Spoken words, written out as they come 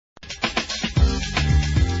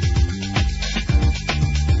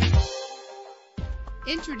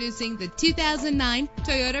Introducing the 2009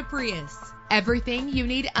 Toyota Prius. Everything you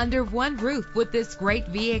need under one roof with this great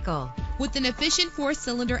vehicle. With an efficient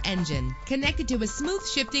 4-cylinder engine connected to a smooth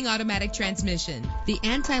shifting automatic transmission, the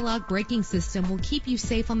anti-lock braking system will keep you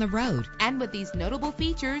safe on the road. And with these notable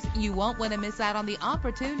features, you won't want to miss out on the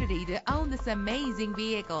opportunity to own this amazing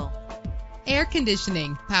vehicle. Air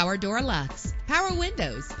conditioning, power door locks, power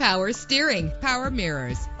windows, power steering, power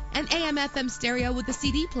mirrors, an AM/FM stereo with a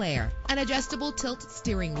CD player, an adjustable tilt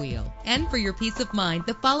steering wheel. And for your peace of mind,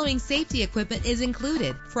 the following safety equipment is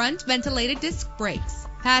included: front ventilated disc brakes,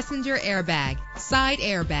 passenger airbag, side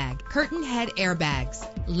airbag, curtain head airbags.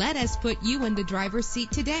 Let us put you in the driver's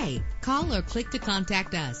seat today. Call or click to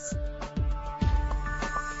contact us.